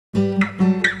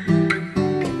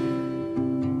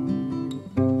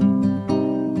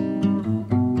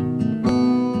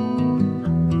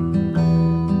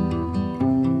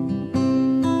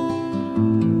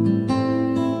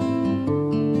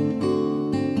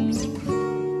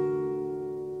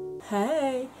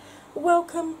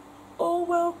welcome or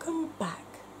welcome back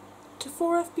to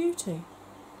 4F Beauty.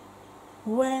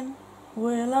 When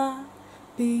will I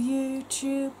be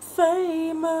YouTube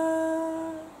famous?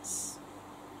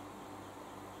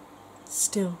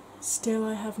 Still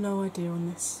I have no idea on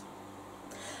this.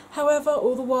 However,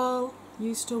 all the while,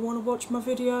 you still want to watch my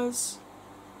videos,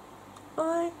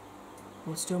 I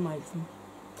will still make them.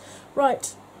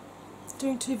 Right,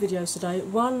 doing two videos today.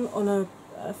 One on a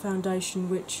foundation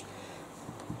which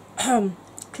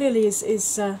clearly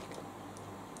is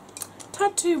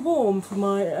tad too warm for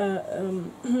my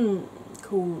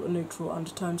cool neutral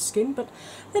undertoned skin, but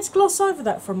let's gloss over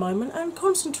that for a moment and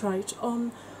concentrate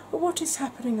on what is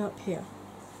happening up here.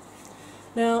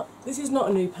 Now, this is not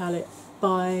a new palette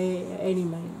by any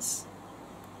means,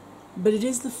 but it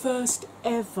is the first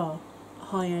ever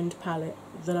high-end palette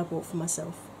that I bought for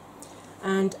myself.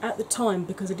 And at the time,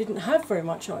 because I didn't have very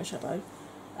much eyeshadow,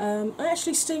 I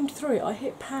actually steamed through it. I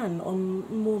hit pan on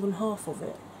more than half of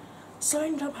it, so I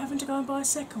ended up having to go and buy a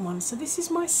second one. So this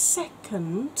is my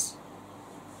second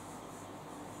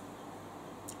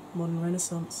Modern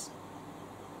Renaissance.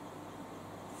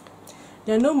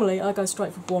 Now normally I go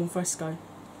straight for Buon Fresco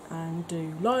and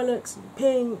do lilacs and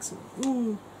pinks,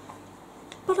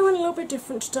 but I went a little bit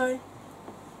different today.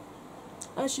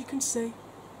 As you can see,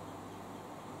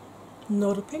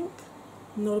 not a pink,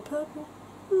 not a purple,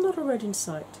 not a red in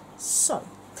sight. So,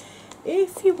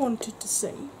 if you wanted to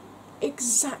see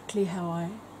exactly how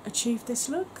I achieved this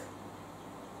look,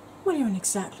 well, you're in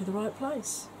exactly the right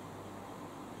place.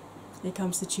 Here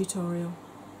comes the tutorial.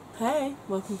 Hey,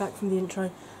 welcome back from the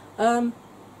intro. I'm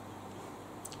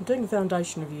doing a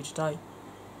foundation review today.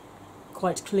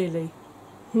 Quite clearly,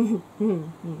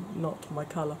 not my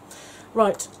colour.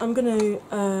 Right, I'm going to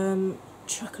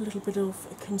chuck a little bit of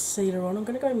concealer on. I'm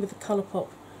going to go in with the Colourpop.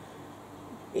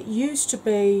 It used to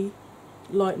be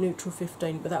Light Neutral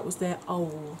 15, but that was their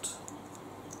old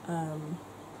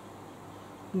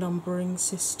numbering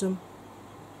system.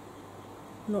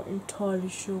 Not entirely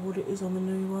sure what it is on the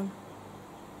new one.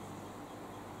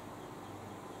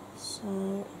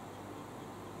 So,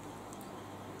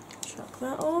 chuck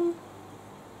that on.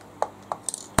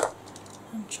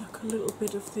 And chuck a little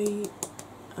bit of the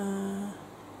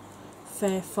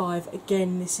Fair 5.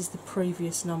 Again, this is the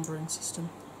previous numbering system.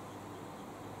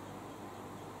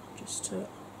 Just to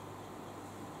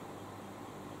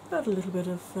add a little bit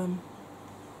of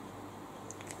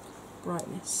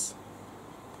brightness.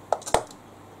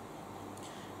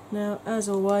 Now, as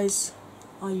always,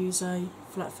 I use a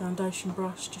flat foundation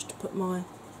brush just to put my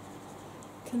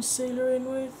concealer in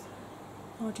with.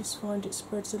 I just find it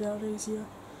spreads it out easier.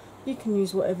 You can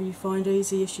use whatever you find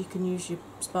easiest. You can use your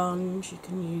sponge, you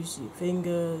can use your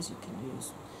fingers, you can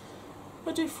use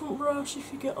a different brush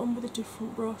if you get on with a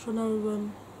different brush. I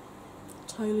know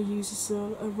Taylor uses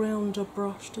a rounder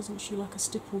brush, doesn't she, like a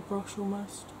stipple brush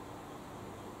almost.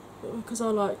 But because I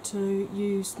like to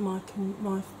use my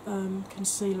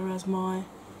concealer as my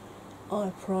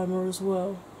eye primer as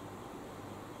well.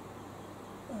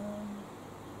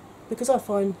 Because I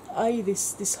find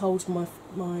this holds my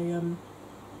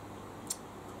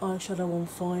eyeshadow on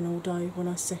fine all day when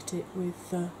I set it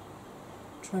with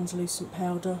translucent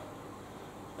powder,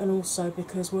 and also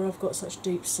because where I've got such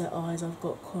deep set eyes, I've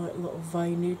got quite a lot of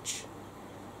veinage.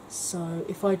 So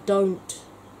if I'm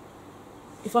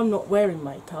not wearing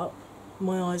makeup,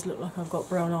 my eyes look like I've got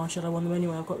brown eyeshadow on them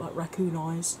anyway. I've got like raccoon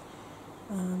eyes.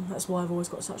 That's why I've always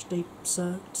got such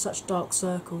dark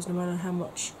circles, no matter how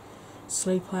much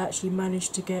sleep I actually manage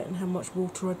to get and how much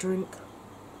water I drink.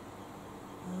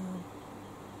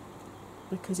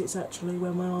 Because it's actually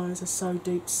where my eyes are so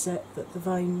deep set that the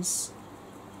veins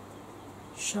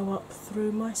show up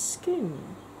through my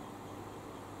skin.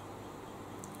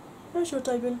 How's your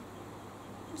day been?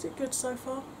 Is it good so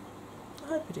far? I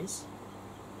hope it is.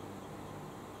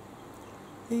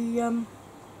 The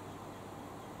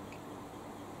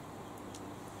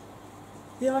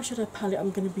eyeshadow palette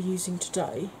I'm going to be using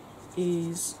today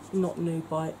is not new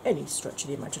by any stretch of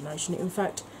the imagination. In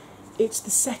fact, it's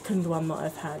the second one that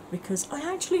I've had, because I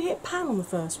actually hit pan on the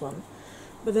first one,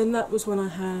 but then that was when I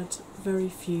had very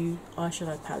few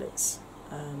eyeshadow palettes.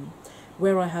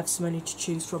 Where I have so many to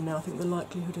choose from now, I think the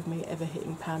likelihood of me ever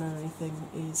hitting pan on anything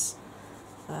is,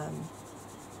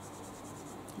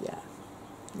 yeah,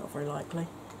 not very likely.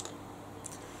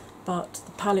 But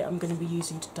the palette I'm going to be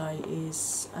using today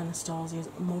is Anastasia's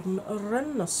Modern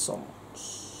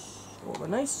Renaissance, or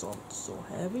Renaissance, or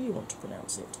however you want to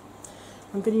pronounce it.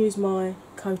 I'm going to use my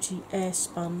Coty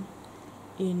Airspun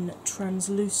in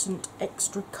Translucent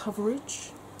Extra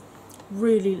Coverage.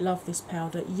 Really love this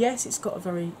powder. Yes, it's got a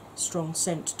very strong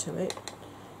scent to it,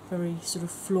 very sort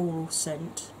of floral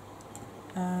scent,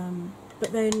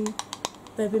 But then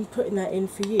they've been putting that in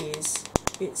for years.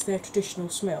 It's their traditional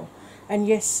smell. And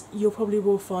yes, you'll probably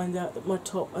will find out that my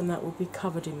top and that will be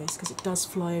covered in this because it does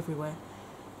fly everywhere,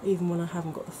 even when I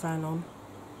haven't got the fan on.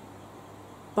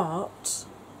 But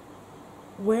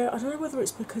where I don't know whether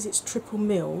it's because it's triple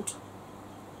milled,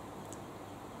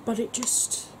 but it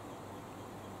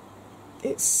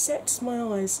sets my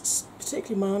eyes,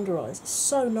 particularly my under eyes,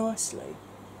 so nicely.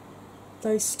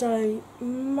 They stay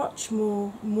much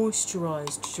more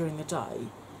moisturised during the day,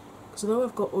 because although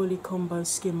I've got oily combo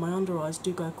skin, my under eyes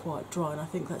do go quite dry, and I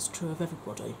think that's true of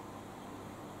everybody.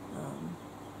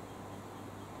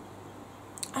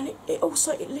 And it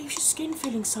also leaves your skin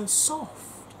feeling so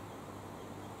soft.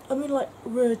 I mean, like,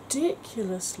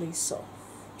 ridiculously soft.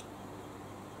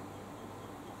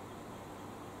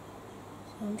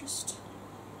 So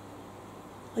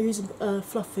I use a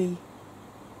fluffy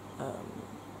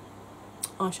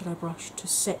eyeshadow brush to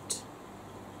set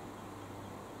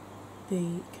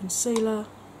the concealer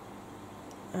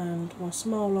and my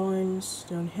smile lines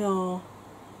down here,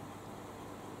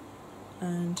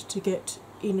 and to get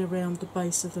in around the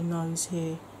base of the nose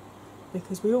here,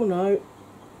 because we all know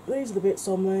these are the bits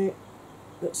on me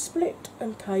that split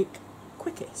and cake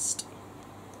quickest.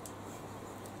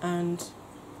 And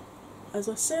as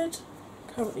I said,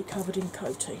 currently covered in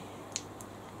coating.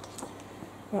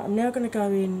 Right, I'm now going to go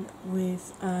in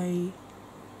with a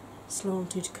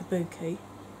slanted kabuki.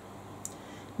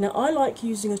 Now I like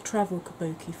using a travel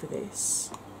kabuki for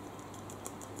this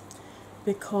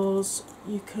because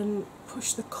you can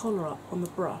push the collar up on the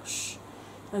brush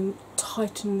and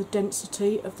tighten the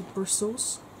density of the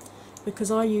bristles,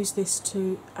 because I use this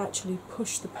to actually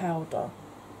push the powder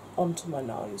onto my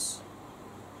nose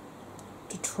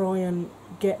to try and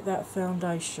get that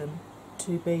foundation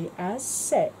to be as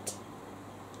set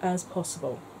as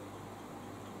possible.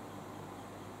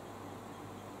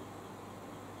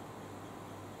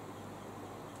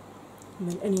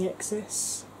 And then any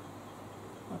excess,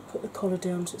 I put the collar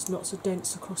down so it's not so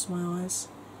dense across my eyes,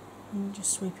 and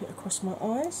just sweep it across my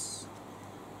eyes.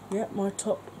 Yep, my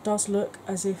top does look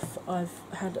as if I've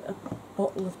had a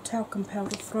bottle of talcum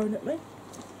powder thrown at me.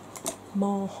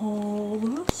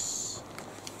 Marvellous.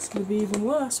 It's going to be even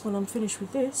worse when I'm finished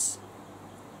with this.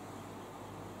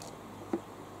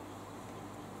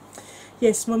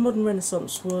 Yes, my Modern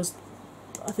Renaissance was,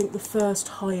 I think, the first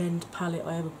high-end palette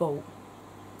I ever bought.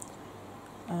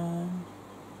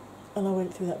 And I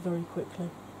went through that very quickly.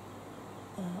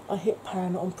 I hit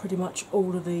pan on pretty much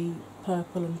all of the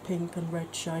purple and pink and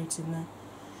red shades in there.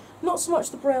 Not so much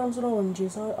the browns and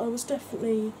oranges. I was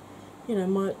definitely, you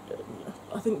know,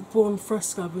 I think Buon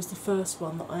Fresco was the first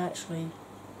one that I actually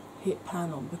hit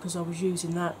pan on, because I was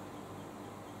using that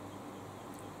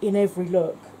in every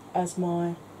look as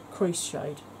my crease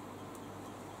shade,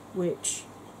 which,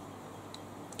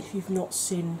 if you've not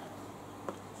seen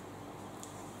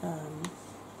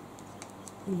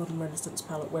the Modern Renaissance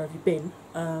palette, where have you been?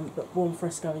 But Buon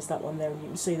Fresco is that one there, and you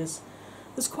can see there's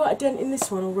quite a dent in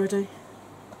this one already.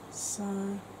 So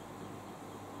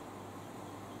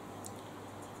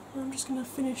I'm just going to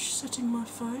finish setting my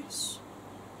face.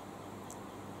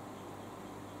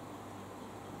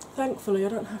 Thankfully I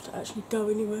don't have to actually go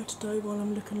anywhere today while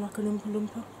I'm looking like an Oompa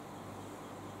Loompa.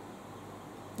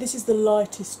 This is the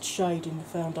lightest shade in the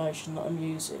foundation that I'm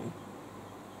using,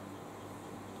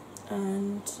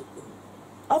 and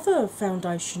other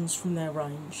foundations from their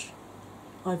range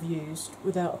I've used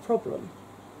without a problem,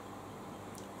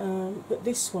 but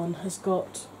this one has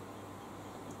got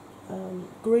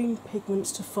green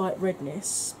pigments to fight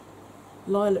redness,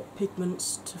 lilac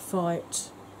pigments to fight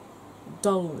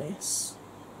dullness,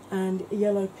 and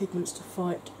yellow pigments to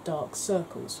fight dark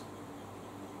circles.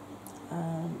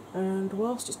 And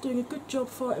whilst it's doing a good job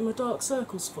fighting my dark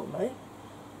circles for me,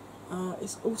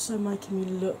 it's also making me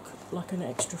look like an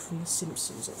extra from The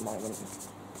Simpsons at the moment.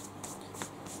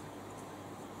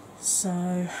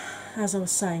 So, as I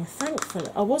was saying, thankfully,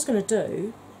 I was going to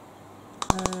do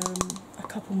a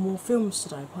couple more films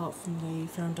today, apart from the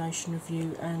foundation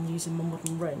review and using my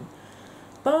Modern Ren.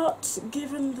 But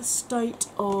given the state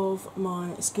of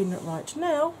my skin right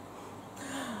now,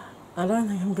 I don't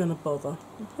think I'm going to bother.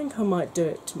 I think I might do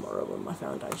it tomorrow when my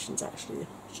foundation's actually a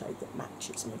shade that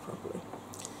matches me properly.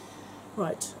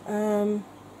 Right, I'm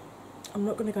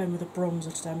not going to go in with a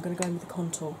bronzer today, I'm going to go in with a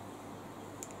contour,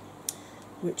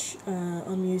 which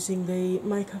I'm using the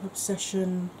Makeup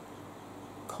Obsession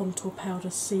Contour Powder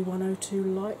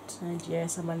C102 Light, and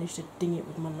yes, I managed to ding it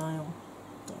with my nail,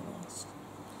 don't ask.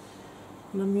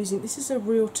 And I'm using, this is a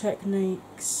Real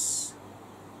Techniques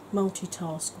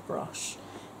multitask brush.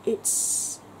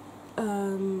 It's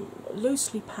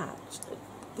loosely packed.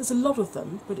 there's a lot of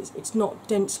them, but it's not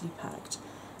densely packed,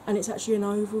 and it's actually an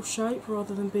oval shape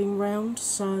rather than being round,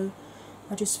 so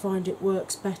I just find it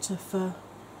works better for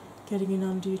getting in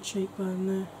under your cheekbone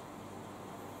there.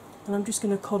 And I'm just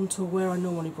going to contour where I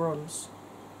normally bronze,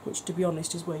 which to be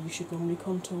honest is where you should normally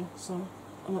contour, so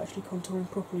I'm actually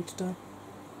contouring properly today.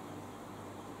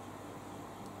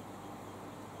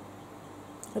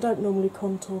 I don't normally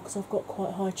contour because I've got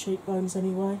quite high cheekbones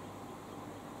anyway.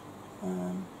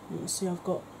 You can see I've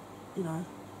got, you know,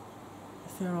 a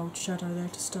fair old shadow there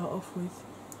to start off with.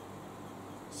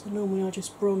 So normally I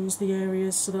just bronze the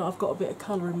areas so that I've got a bit of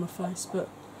colour in my face, but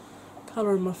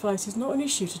colour in my face is not an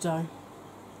issue today.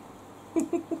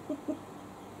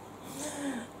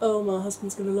 Oh, my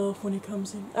husband's going to laugh when he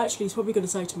comes in. Actually, he's probably going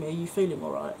to say to me, "Are you feeling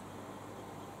alright?"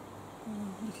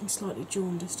 Looking slightly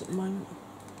jaundiced at the moment.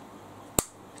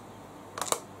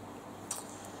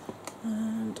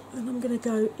 And then I'm going to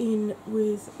go in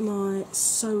with my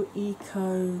So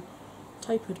Eco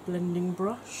tapered blending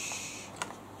brush.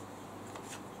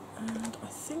 And I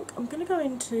think I'm going to go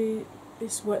into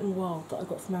this Wet n Wild that I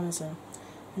got from Amazon.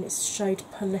 And it's shade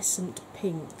Pearlescent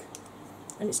Pink.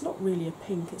 And it's not really a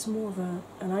pink, it's more of an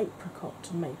apricot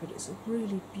to me, but it's a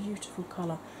really beautiful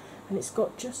colour. And it's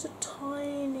got just a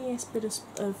tiniest bit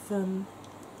of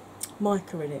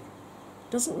mica in it.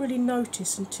 Doesn't really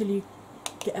notice until you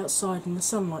get outside and the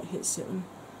sunlight hits it. And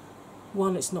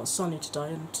one, it's not sunny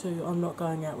today, and two, I'm not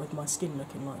going out with my skin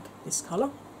looking like this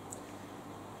colour.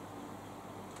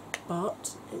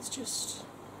 But it's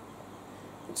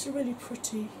a really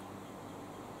pretty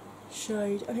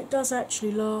shade, and it does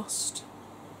actually last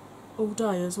all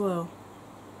day as well,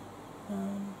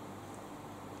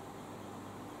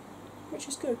 which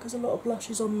is good because a lot of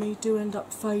blushes on me do end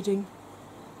up fading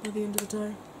by the end of the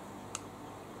day.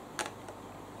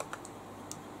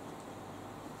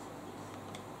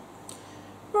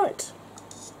 Right,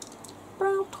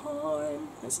 brow time.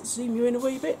 Let's zoom you in a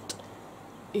wee bit.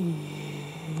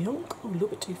 Oh, a little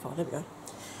bit too far, there we go.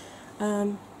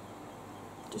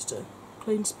 Just a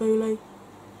clean spoolie.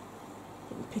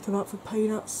 Pick them up for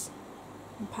peanuts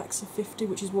in packs of 50,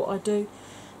 which is what I do,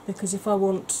 because if I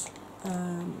want,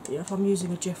 if I'm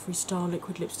using a Jeffree Star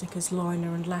liquid lipstick as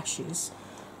liner and lashes,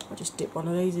 I just dip one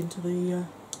of these into the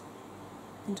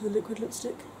liquid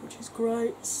lipstick, which is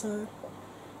great. So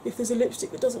if there's a lipstick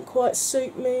that doesn't quite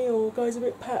suit me, or goes a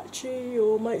bit patchy,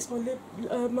 or makes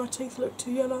my teeth look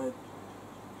too yellow,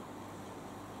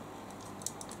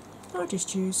 I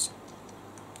just use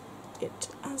it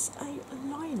as a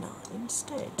liner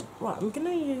instead. Right, I'm going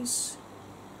to use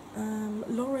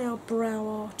L'Oreal Brow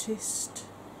Artist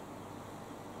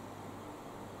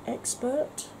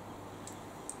Expert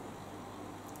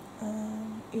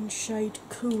in shade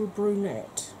Cool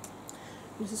Brunette.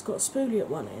 This has got a spoolie at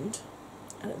one end,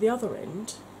 and at the other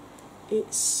end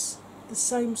it's the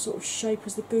same sort of shape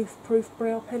as the Goof Proof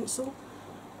Brow Pencil,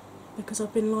 because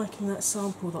I've been liking that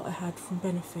sample that I had from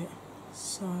Benefit.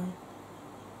 So I'm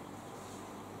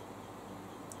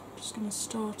just going to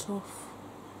start off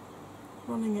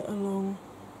running it along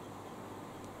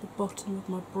the bottom of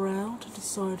my brow to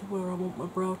decide where I want my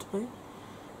brow to be,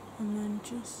 and then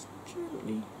just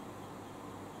gently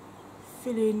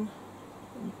fill in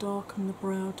and darken the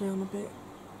brow down a bit,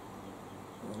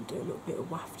 and then do a little bit of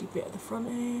wafty bit at the front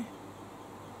here.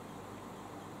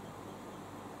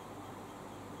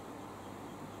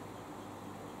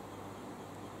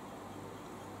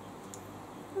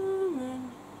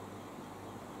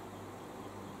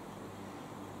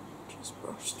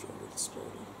 Brush through with the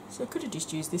spoolie. So I could have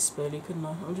just used this spoolie, couldn't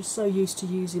I? I'm just so used to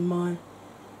using my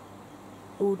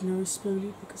ordinary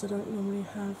spoolie because I don't normally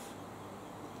have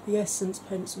the Essence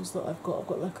pencils that I've got. I've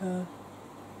got like a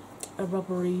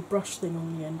rubbery brush thing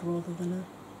on the end rather than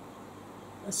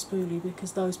a spoolie,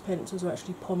 because those pencils are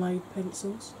actually pomade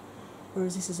pencils,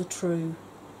 whereas this is a true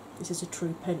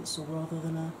pencil rather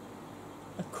than a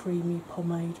creamy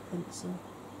pomade pencil.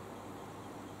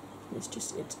 It's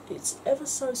just it's ever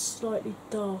so slightly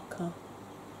darker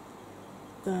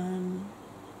than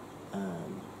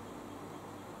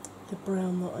the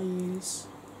brown that I use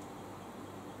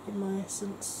in my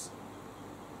Essence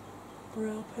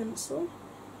brow pencil.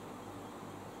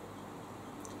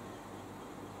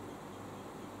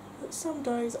 But some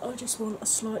days I just want a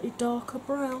slightly darker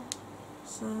brow.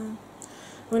 So, I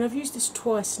mean, I've used this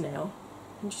twice now,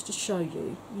 and just to show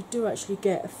you, you do actually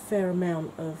get a fair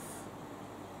amount of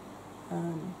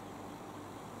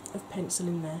pencil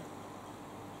in there.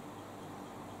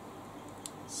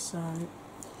 So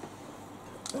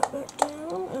put that back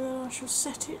down, and then I shall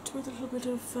set it with a little bit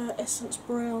of Essence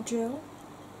brow gel.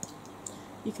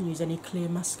 You can use any clear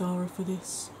mascara for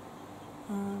this.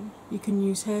 You can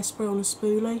use hairspray on a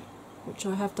spoolie, which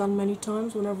I have done many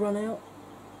times when I've run out.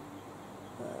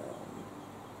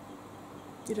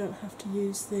 You don't have to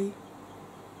use the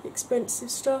expensive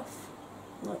stuff,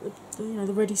 like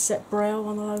the ready set brow,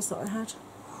 one of those that I had.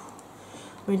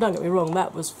 I mean, don't get me wrong,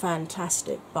 that was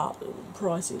fantastic, but the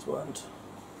prices weren't.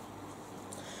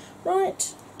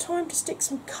 Right, time to stick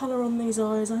some colour on these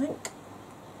eyes, I think.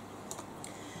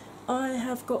 I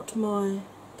have got my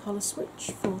colour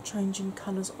switch for changing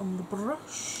colours on the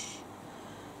brush.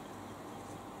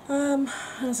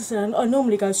 As I said, I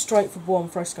normally go straight for Buon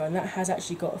Fresco, and that has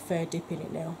actually got a fair dip in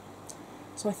it now.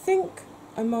 So I think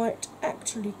I might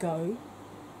actually go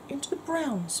into the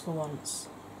browns for once.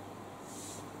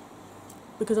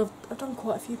 Because I've done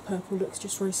quite a few purple looks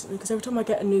just recently, because every time I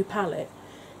get a new palette,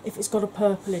 if it's got a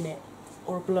purple in it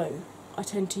or a blue, I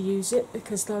tend to use it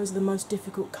because those are the most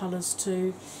difficult colours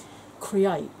to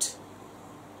create.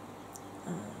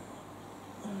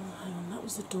 Hang on, that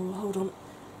was the door, hold on,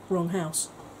 wrong house.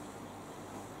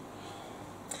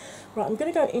 Right, I'm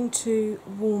going to go into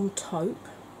Warm Taupe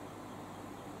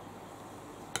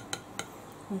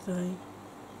with a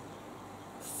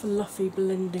fluffy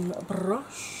blending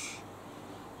brush.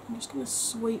 I'm just going to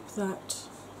sweep that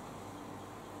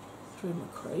through my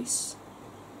crease.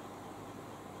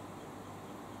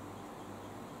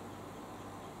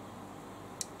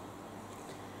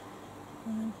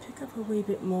 And then pick up a wee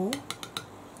bit more,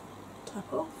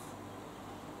 tap off,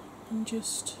 and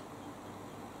just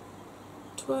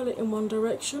twirl it in one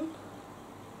direction,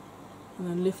 and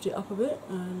then lift it up a bit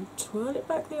and twirl it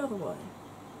back the other way.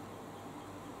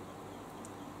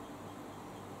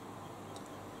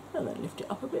 And then lift it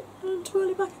up a bit and twirl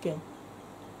it back again.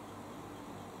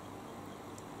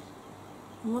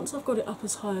 And once I've got it up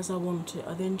as high as I want it,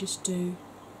 I then just do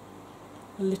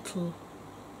a little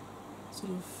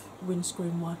sort of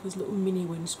windscreen wipers, little mini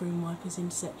windscreen wipers in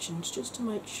sections, just to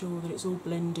make sure that it's all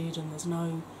blended and there's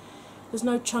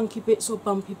no chunky bits or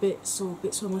bumpy bits or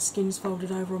bits where my skin's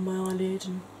folded over on my eyelid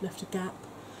and left a gap.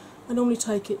 I normally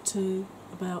take it to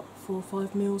about 4 or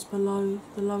 5 mils below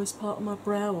the lowest part of my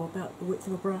brow, or about the width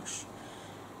of a brush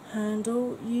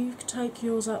handle. You take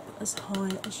yours up as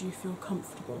high as you feel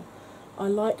comfortable. I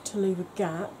like to leave a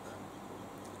gap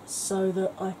so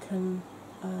that I can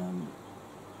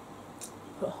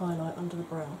put highlight under the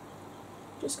brow,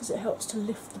 just because it helps to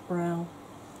lift the brow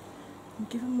and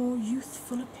give a more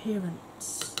youthful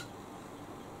appearance.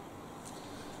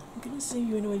 I'm going to zoom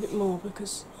you in a wee bit more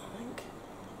because I think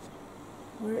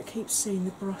where it keeps seeing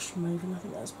the brush moving, I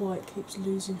think that's why it keeps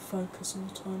losing focus all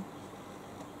the time.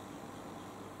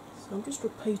 So I'm just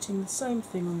repeating the same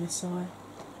thing on this eye,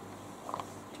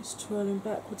 just twirling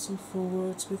backwards and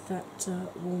forwards with that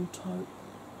Warm Taupe.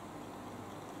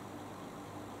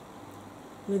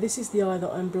 Now this is the eye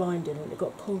that I'm blind in, and it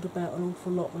got pulled about an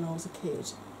awful lot when I was a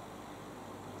kid.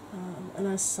 And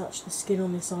as such, the skin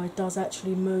on this eye does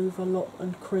actually move a lot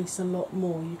and crease a lot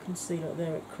more. You can see that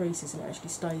there it creases and it actually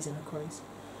stays in a crease.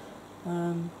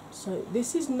 So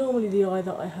this is normally the eye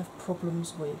that I have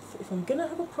problems with. If I'm going to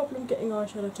have a problem getting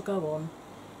eyeshadow to go on,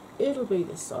 it'll be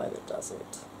this eye that does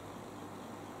it.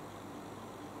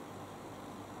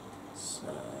 So,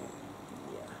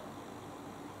 yeah.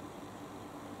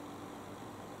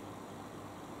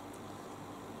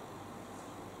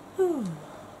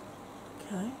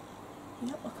 Okay.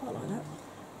 Yep, I quite like that.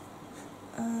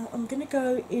 I'm going to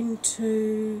go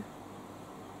into,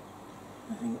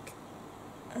 I think,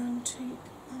 Antique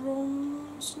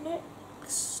Bronze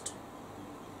next.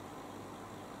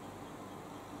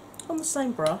 On the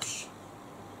same brush.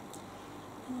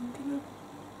 And I'm going to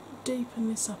deepen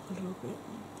this up a little bit,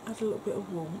 add a little bit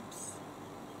of warmth.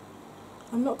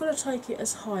 I'm not going to take it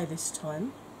as high this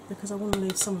time because I want to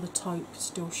leave some of the taupe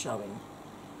still showing.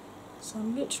 So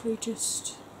I'm literally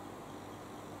just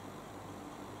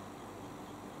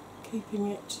keeping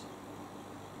it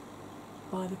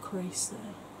by the crease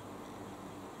there,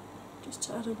 just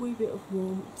to add a wee bit of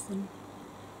warmth and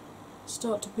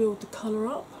start to build the colour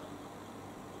up.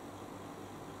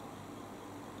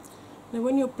 Now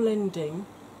when you're blending,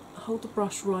 hold the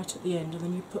brush right at the end and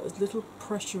then you put as little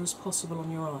pressure as possible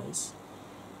on your eyes.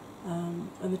 And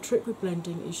the trick with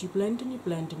blending is you blend and you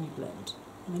blend and you blend,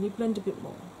 and then you blend a bit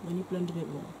more, and then you blend a bit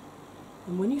more.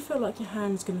 And when you feel like your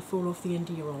hand's going to fall off the end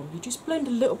of your arm, you just blend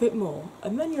a little bit more,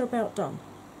 and then you're about done.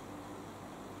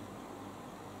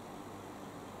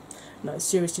 No,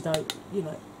 seriously though, you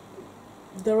know,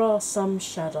 there are some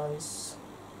shadows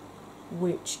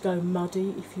which go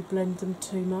muddy if you blend them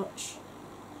too much.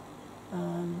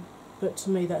 But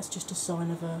to me that's just a sign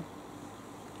of a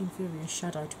inferior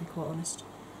shadow, to be quite honest.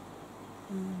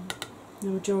 The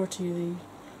majority of the,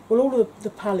 well, all of the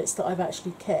palettes that I've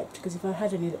actually kept, because if I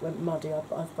had any that went muddy,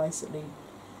 I've basically,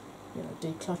 you know,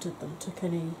 decluttered them, took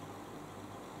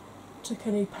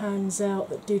any pans out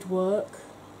that did work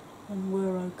and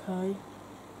were okay,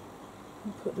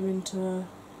 and put them into a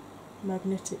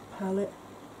magnetic palette,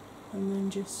 and then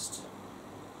just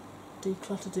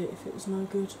decluttered it if it was no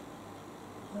good.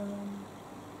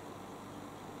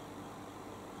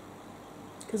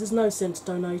 Because there's no sense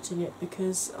donating it,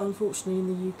 because unfortunately in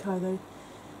the UK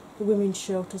the women's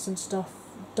shelters and stuff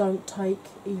don't take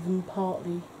even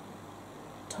partly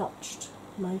touched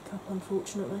makeup,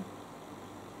 unfortunately.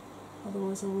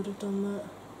 Otherwise I would have done that.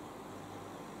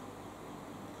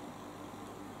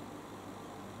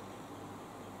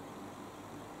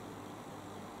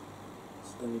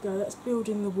 So there we go, that's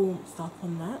building the warmth up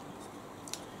on that.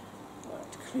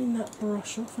 Right, clean that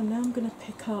brush off, and now I'm going to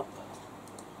pick up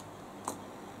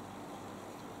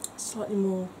a slightly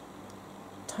more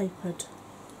tapered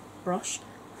brush,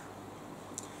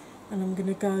 and I'm going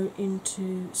to go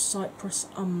into Cypress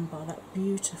Umber, that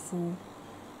beautiful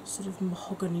sort of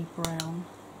mahogany brown.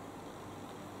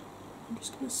 I'm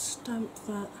just going to stamp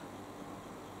that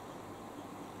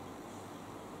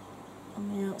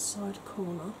on the outside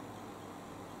corner,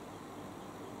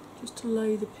 just to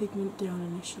lay the pigment down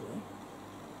initially.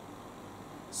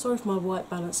 Sorry if my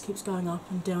white balance keeps going up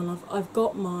and down. I've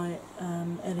got my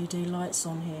LED lights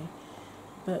on here,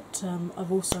 but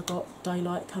I've also got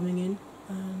daylight coming in,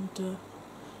 and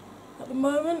at the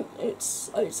moment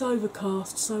it's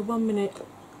overcast, so 1 minute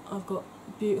I've got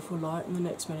beautiful light and the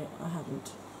next minute I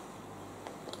haven't.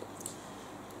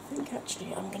 I think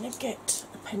actually I'm going to get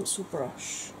a pencil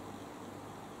brush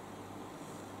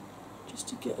just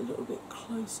to get a little bit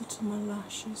closer to my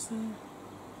lashes there,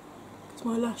 because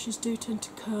my lashes do tend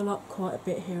to curl up quite a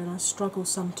bit here, and I struggle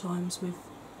sometimes with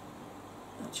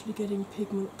actually getting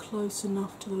pigment close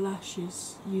enough to the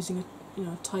lashes using a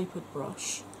tapered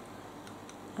brush,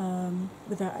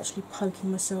 without actually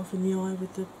poking myself in the eye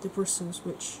with the bristles,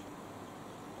 which,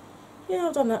 yeah,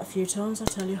 I've done that a few times, I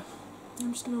tell you.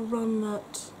 I'm just going to run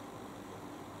that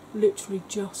literally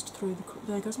just through the,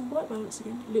 there goes my white balance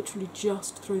again, literally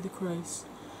just through the crease,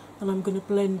 and I'm going to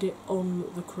blend it on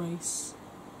the crease.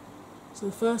 So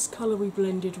the first colour we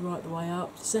blended right the way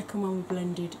up, the second one we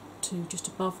blended to just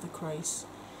above the crease.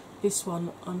 This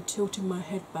one I'm tilting my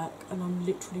head back and I'm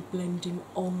literally blending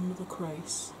on the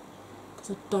crease,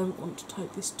 because I don't want to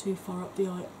take this too far up the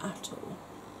eye at all.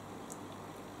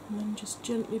 And then just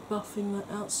gently buffing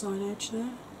that outside edge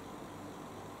there.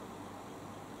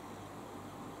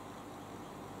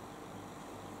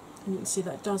 And you can see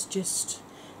that does just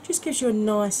gives you a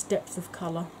nice depth of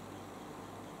colour.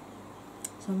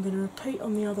 So I'm going to repeat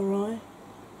on the other eye.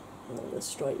 I'm going to go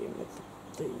straight in with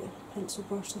the pencil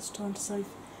brush this time to save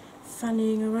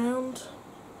fannying around.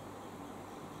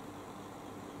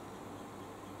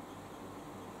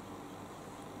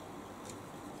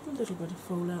 A little bit of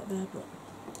fallout there, but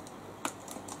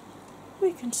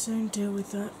we can soon deal with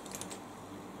that.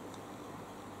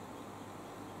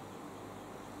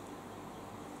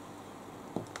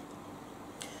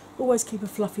 Always keep a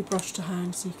fluffy brush to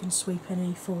hand so you can sweep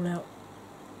any fallout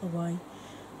away.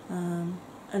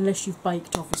 Unless you've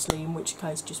baked, obviously, in which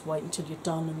case just wait until you're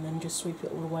done and then just sweep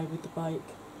it all away with the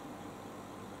bake.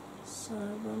 So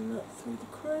run that through the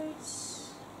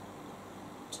crease,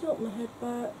 tilt my head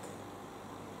back,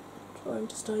 trying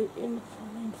to stay in, if I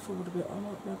lean forward a bit I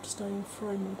might be able to stay in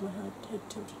frame with my head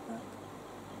tilted back,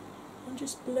 and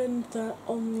just blend that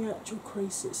on the actual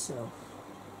crease itself.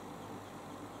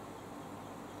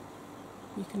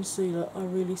 You can see that I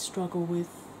really struggle with,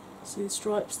 see the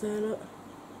stripes there, look?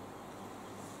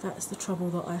 That's the trouble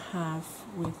that I have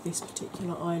with this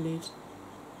particular eyelid,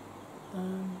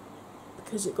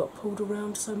 because it got pulled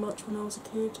around so much when I was a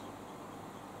kid.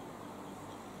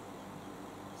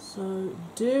 So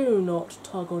do not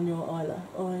tug on your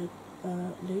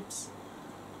eyelids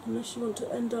unless you want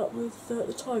to end up with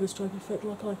the tiger stripe effect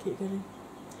like I keep getting.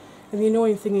 And the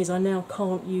annoying thing is I now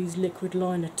can't use liquid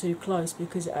liner too close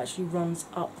because it actually runs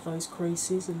up those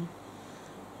creases and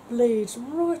bleeds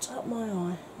right up my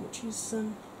eye, which is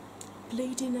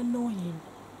bleeding annoying.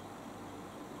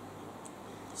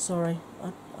 Sorry,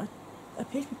 I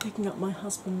appear to be picking up my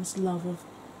husband's love of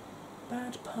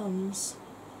bad puns.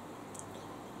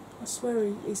 I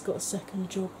swear he's got a second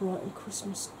job writing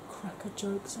Christmas cracker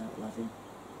jokes out, love him.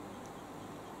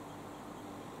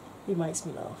 He makes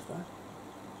me laugh though.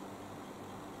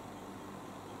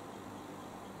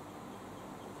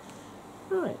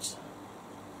 Right,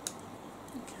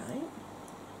 okay.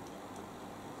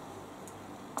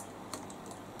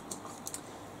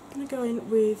 I'm going to go in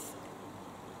with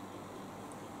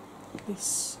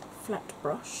this flat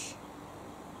brush,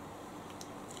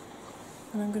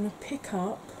 and I'm going to pick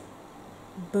up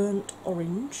burnt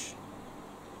orange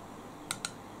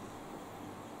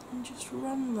and just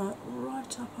run that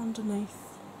right up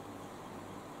underneath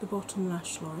the bottom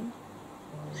lash line.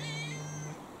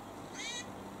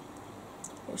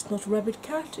 It's not a rabid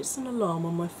cat, it's an alarm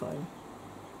on my phone.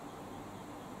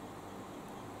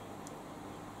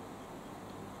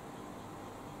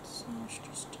 So let's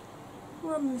just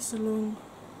run this along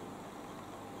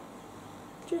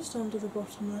just under the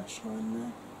bottom lash line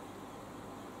there.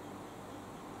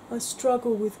 I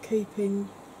struggle with keeping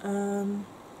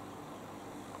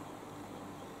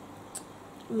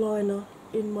liner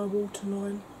in my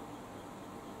waterline.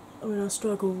 I mean, I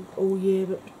struggle all year,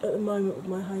 but at the moment with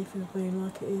my hay fever being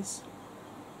like it is,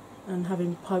 and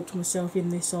having poked myself in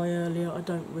this eye earlier, I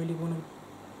don't really want to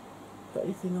put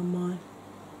anything on my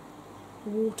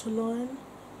waterline.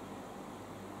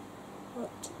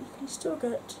 But you can still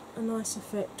get a nice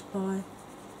effect by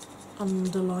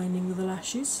underlining the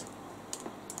lashes.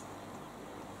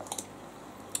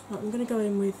 Right, I'm going to go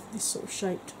in with this sort of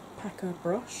shaped packer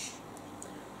brush,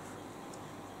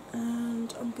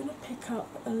 and I'm going to pick up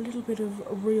a little bit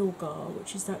of Real Gar,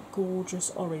 which is that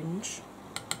gorgeous orange,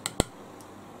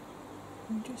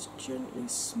 and just gently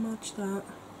smudge that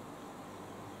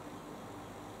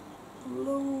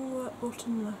along that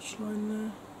bottom lash line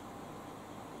there,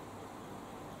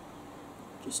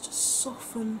 just to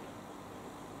soften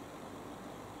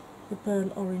the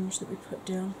burnt orange that we put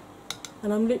down.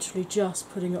 And I'm literally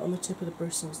just putting it on the tip of the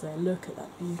bristles there. Look at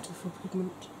that beautiful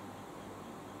pigment.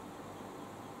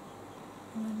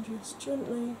 And then just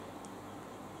gently,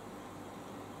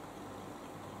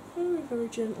 very, very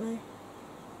gently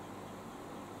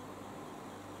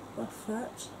buff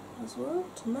that as well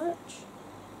to match.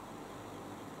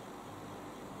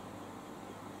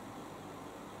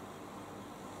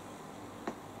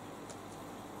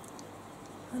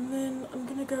 And then I'm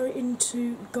going to go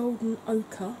into Golden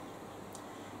Ochre,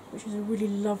 which is a really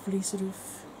lovely sort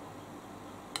of,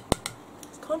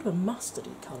 it's kind of a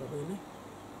mustardy colour really.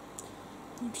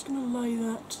 I'm just going to lay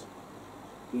that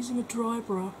using a dry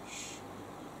brush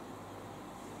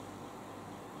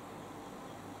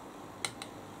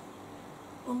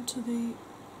onto the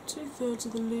 2/3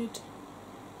 of the lid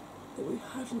that we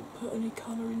hadn't put any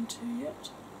colour into yet.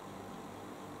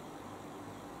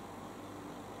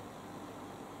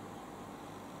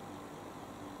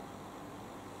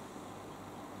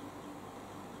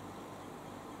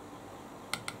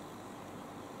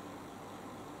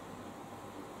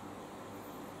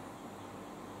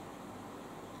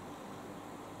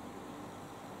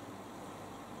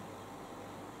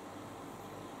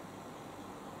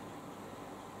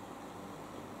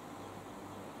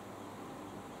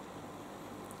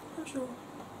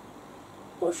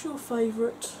 What's your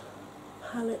favourite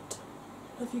palette?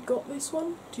 Have you got this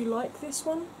one? Do you like this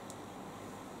one?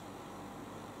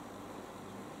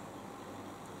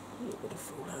 A little bit of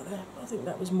fallout there. I think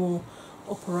that was more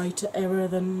operator error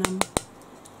than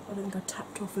I don't think I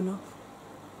tapped off enough.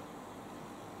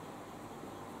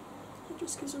 It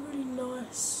just gives a really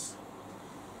nice.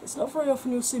 It's not very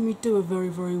often you'll see me do a very,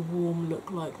 very warm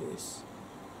look like this.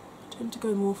 I tend to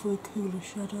go more for the cooler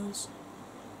shadows.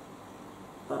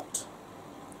 But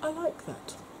I like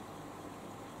that.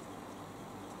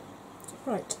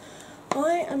 Right,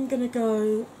 I am going to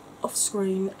go off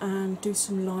screen and do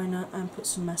some liner and put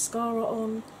some mascara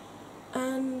on,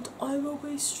 and I will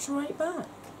be straight back.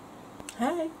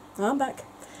 Hey, I'm back.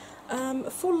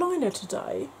 For liner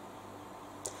today,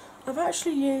 I've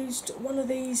actually used one of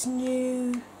these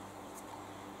new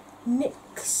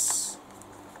NYX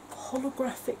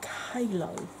holographic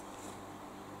halo.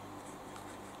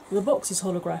 The box is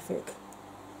holographic,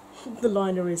 the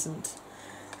liner isn't.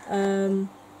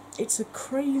 It's a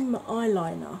cream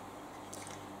eyeliner.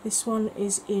 This one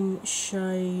is in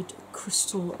shade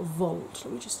Crystal Vault.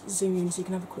 Let me just zoom in so you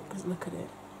can have a quick look at it.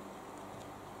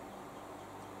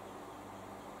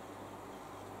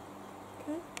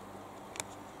 Okay.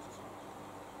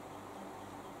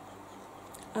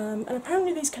 And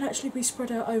apparently these can actually be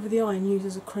spread out over the eye and used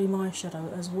as a cream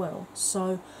eyeshadow as well.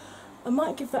 So I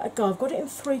might give that a go. I've got it in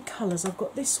 3 colours. I've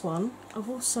got this one. I've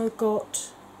also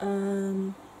got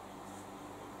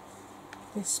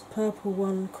this purple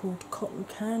one called Cotton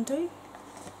Candy,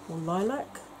 or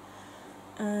Lilac,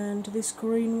 and this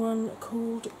green one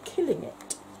called Killing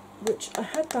It, which I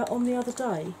had that on the other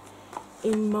day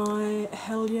in my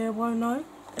Hell Yeah Won't Know,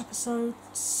 episode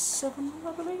 7,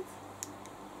 I believe.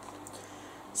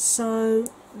 So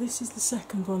this is the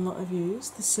second one that I've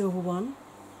used, the silver one.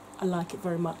 I like it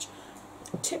very much.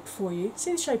 Tip for you,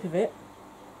 see the shape of it?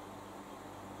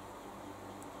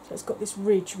 So it's got this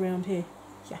ridge around here.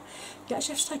 Yeah, you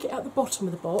actually have to take it out the bottom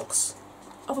of the box,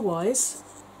 otherwise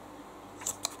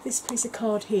this piece of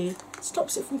card here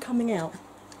stops it from coming out.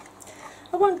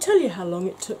 I won't tell you how long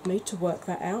it took me to work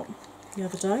that out the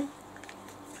other day.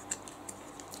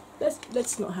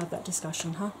 Let's not have that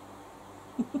discussion, huh?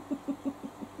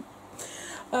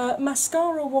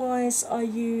 Mascara wise, I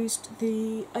used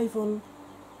the Avon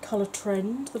Colour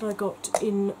Trend that I got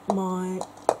in my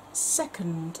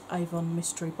second Avon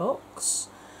mystery box.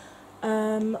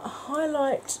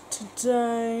 Highlight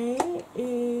today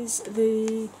is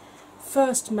the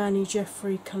first Manny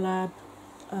Jeffrey collab,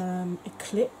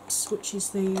 Eclipse, which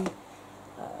is the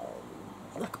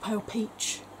like a pale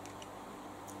peach.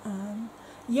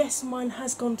 Yes, mine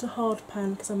has gone to hard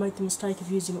pan because I made the mistake of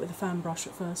using it with a fan brush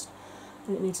at first,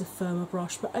 and it needs a firmer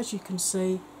brush, but as you can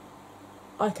see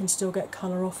I can still get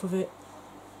colour off of it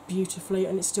beautifully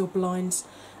and it still blinds,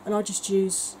 and I just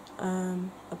use a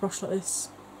brush like this.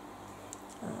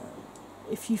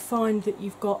 If you find that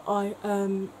you've got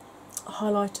highlighters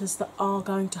that are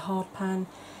going to hard pan,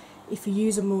 if you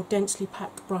use a more densely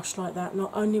packed brush like that,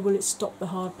 not only will it stop the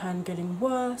hard pan getting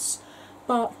worse,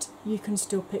 but you can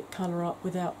still pick colour up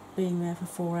without being there for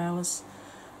 4 hours.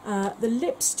 The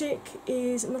lipstick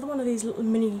is another one of these little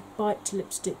mini bite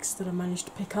lipsticks that I managed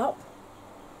to pick up.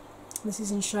 This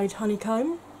is in shade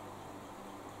Honeycomb.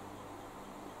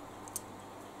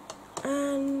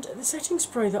 And the setting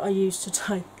spray that I used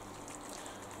today.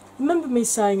 Remember me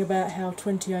saying about how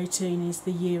 2018 is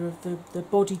the year of the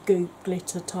body goop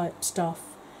glitter type stuff,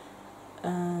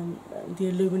 the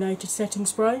illuminated setting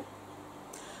spray?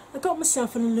 I got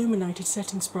myself an illuminated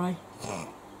setting spray.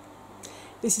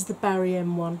 This is the Barry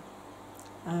M1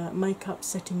 makeup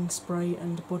setting spray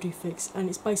and body fix, and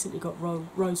it's basically got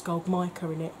rose gold mica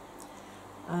in it.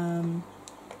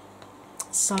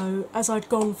 So as I'd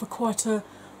gone for quite a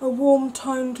warm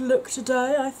toned look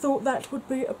today, I thought that would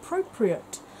be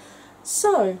appropriate.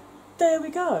 So there we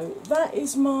go, that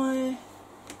is my,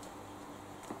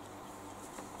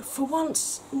 for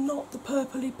once not the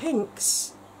purpley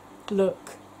pinks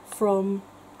look from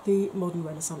the Modern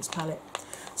Renaissance palette.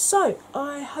 So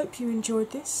I hope you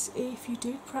enjoyed this. If you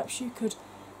did, perhaps you could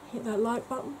hit that like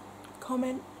button,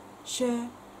 comment, share,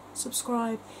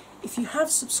 subscribe. If you have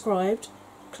subscribed,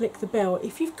 click the bell.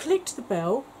 If you've clicked the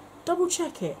bell, double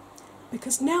check it,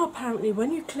 because now apparently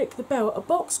when you click the bell a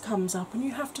box comes up and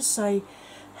you have to say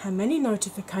how many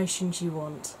notifications you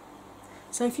want.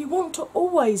 So if you want to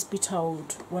always be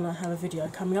told when I have a video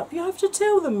coming up, you have to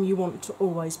tell them you want to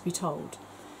always be told.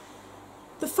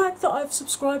 The fact that I've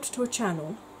subscribed to a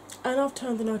channel and I've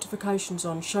turned the notifications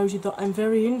on shows you that I'm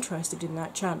very interested in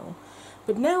that channel.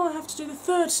 But now I have to do the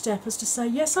third step, as to say,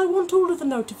 yes, I want all of the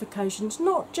notifications,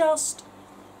 not just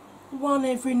one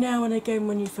every now and again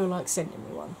when you feel like sending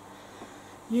me one.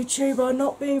 YouTube are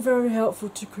not being very helpful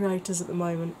to creators at the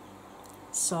moment,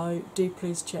 so do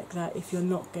please check that. If you're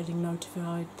not getting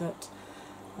notified that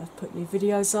I've put new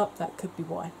videos up, that could be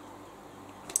why.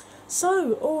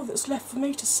 So all that's left for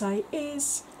me to say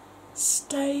is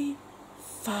stay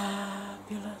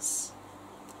fabulous,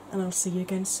 and I'll see you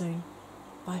again soon.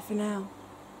 Bye for now.